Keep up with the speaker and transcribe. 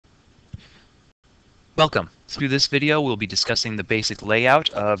Welcome. Through this video, we'll be discussing the basic layout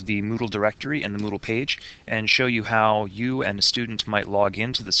of the Moodle directory and the Moodle page and show you how you and a student might log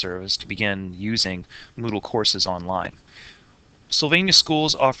into the service to begin using Moodle courses online. Sylvania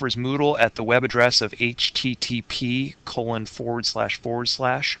Schools offers Moodle at the web address of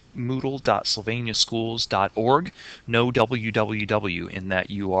http://moodle.sylvaniaschools.org. No www in that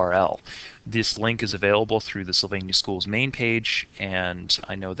URL. This link is available through the Sylvania Schools main page, and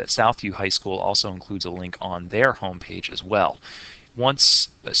I know that Southview High School also includes a link on their homepage as well. Once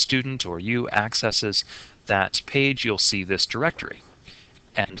a student or you accesses that page, you'll see this directory.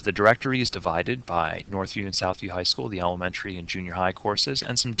 And the directory is divided by Northview and Southview High School, the elementary and junior high courses,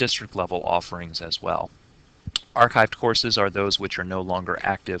 and some district level offerings as well. Archived courses are those which are no longer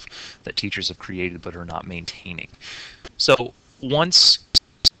active that teachers have created but are not maintaining. So once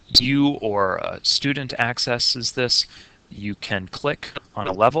you or a student accesses this, you can click on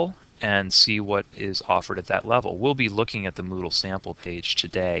a level and see what is offered at that level. We'll be looking at the Moodle sample page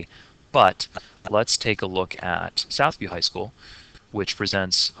today, but let's take a look at Southview High School, which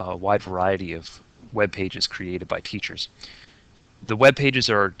presents a wide variety of web pages created by teachers. The web pages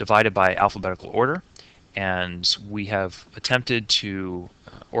are divided by alphabetical order, and we have attempted to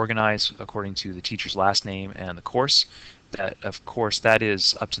organize according to the teacher's last name and the course. That, of course, that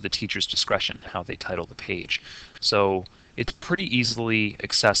is up to the teacher's discretion how they title the page. So it's pretty easily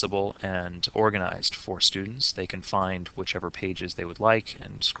accessible and organized for students. They can find whichever pages they would like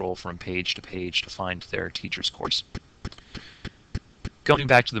and scroll from page to page to find their teacher's course. Going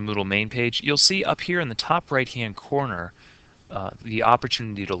back to the Moodle main page, you'll see up here in the top right-hand corner the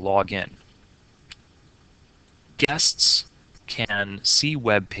opportunity to log in. Guests can see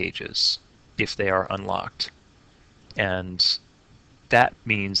web pages if they are unlocked, and that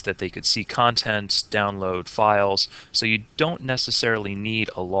means that they could see content, download files, so you don't necessarily need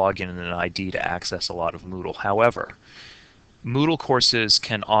a login and an ID to access a lot of Moodle. However, Moodle courses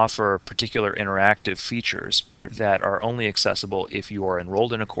can offer particular interactive features that are only accessible if you are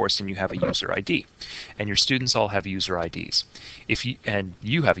enrolled in a course and you have a user ID. And your students all have user IDs. And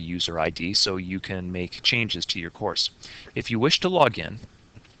you have a user ID, so you can make changes to your course. If you wish to log in,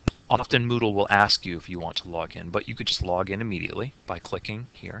 often Moodle will ask you if you want to log in, but you could just log in immediately by clicking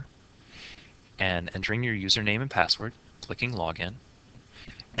here and entering your username and password, clicking login,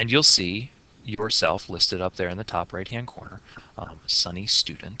 and you'll see yourself listed up there in the top right-hand corner, Sunny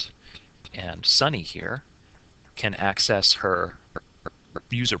Student. And Sunny here can access her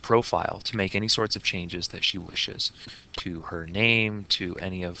user profile to make any sorts of changes that she wishes to her name, to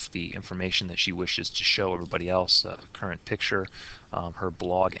any of the information that she wishes to show everybody else, current picture, her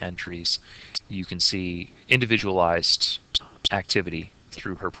blog entries. You can see individualized activity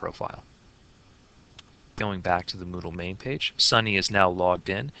through her profile. Going back to the Moodle main page, Sunny is now logged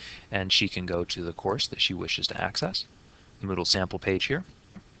in and she can go to the course that she wishes to access. The Moodle sample page here.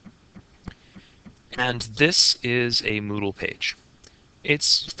 And this is a Moodle page.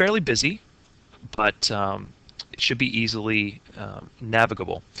 It's fairly busy, but it should be easily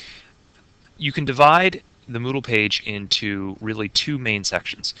navigable. You can divide the Moodle page into really two main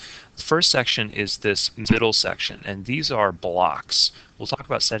sections. The first section is this middle section, and these are blocks. We'll talk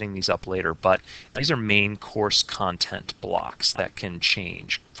about setting these up later, but these are main course content blocks that can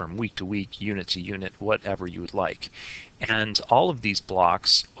change from week to week, unit to unit, whatever you would like. And all of these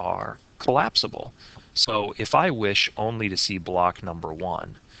blocks are collapsible. So if I wish only to see block number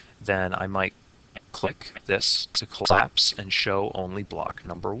 1, then I might click this to collapse and show only block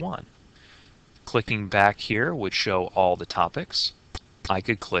number 1. Clicking back here would show all the topics. I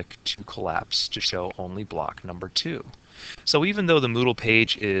could click to collapse to show only block number 2. So even though the Moodle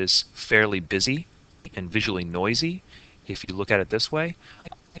page is fairly busy and visually noisy, if you look at it this way,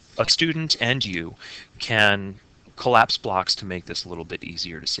 a student and you can collapse blocks to make this a little bit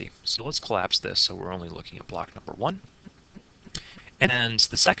easier to see. So let's collapse this so we're only looking at block number 1. And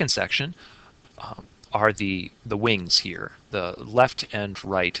the second section are the wings here, the left and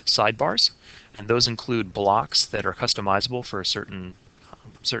right sidebars, and those include blocks that are customizable for certain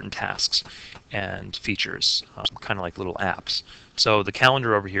tasks and features, kind of like little apps. So the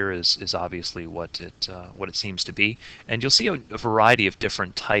calendar over here is obviously what it seems to be, and you'll see a variety of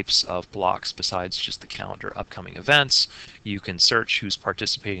different types of blocks besides just the calendar. Upcoming events, you can search who's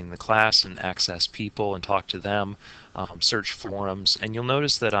participating in the class and access people and talk to them, search forums, and you'll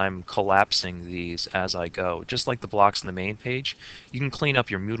notice that I'm collapsing these as I go. Just like the blocks in the main page, you can clean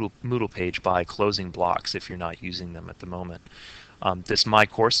up your Moodle page by closing blocks if you're not using them at the moment. This My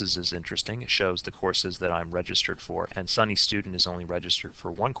Courses is interesting. It shows the courses that I'm registered for, and Sunny Student is only registered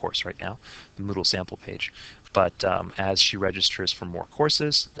for one course right now, the Moodle sample page. But as she registers for more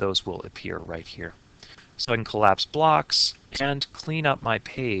courses, those will appear right here. So I can collapse blocks and clean up my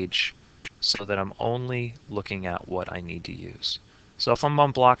page so that I'm only looking at what I need to use. So if I'm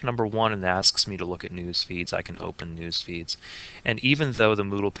on block number 1 and it asks me to look at news feeds, I can open news feeds. And even though the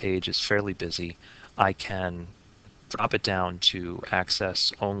Moodle page is fairly busy, I can drop it down to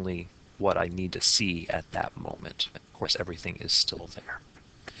access only what I need to see at that moment. Of course, everything is still there.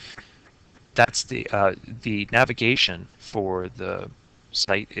 That's the navigation for the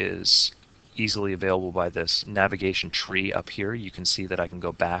site is easily available by this navigation tree up here. You can see that I can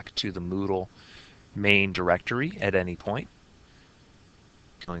go back to the Moodle main directory at any point.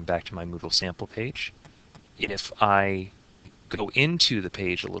 Going back to my Moodle sample page. If I go into the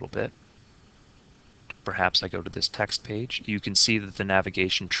page a little bit, perhaps I go to this text page, you can see that the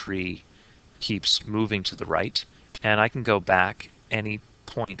navigation tree keeps moving to the right, and I can go back any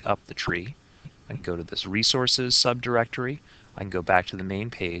point up the tree. I can go to this resources subdirectory. I can go back to the main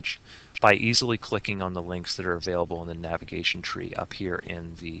page by easily clicking on the links that are available in the navigation tree up here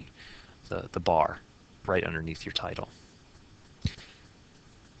in the bar right underneath your title.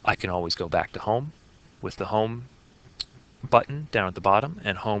 I can always go back to home with the home button down at the bottom,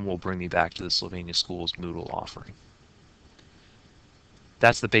 and home will bring me back to the Sylvania Schools Moodle offering.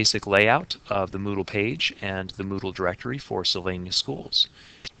 That's the basic layout of the Moodle page and the Moodle directory for Sylvania Schools.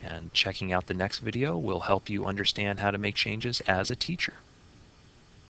 And checking out the next video will help you understand how to make changes as a teacher.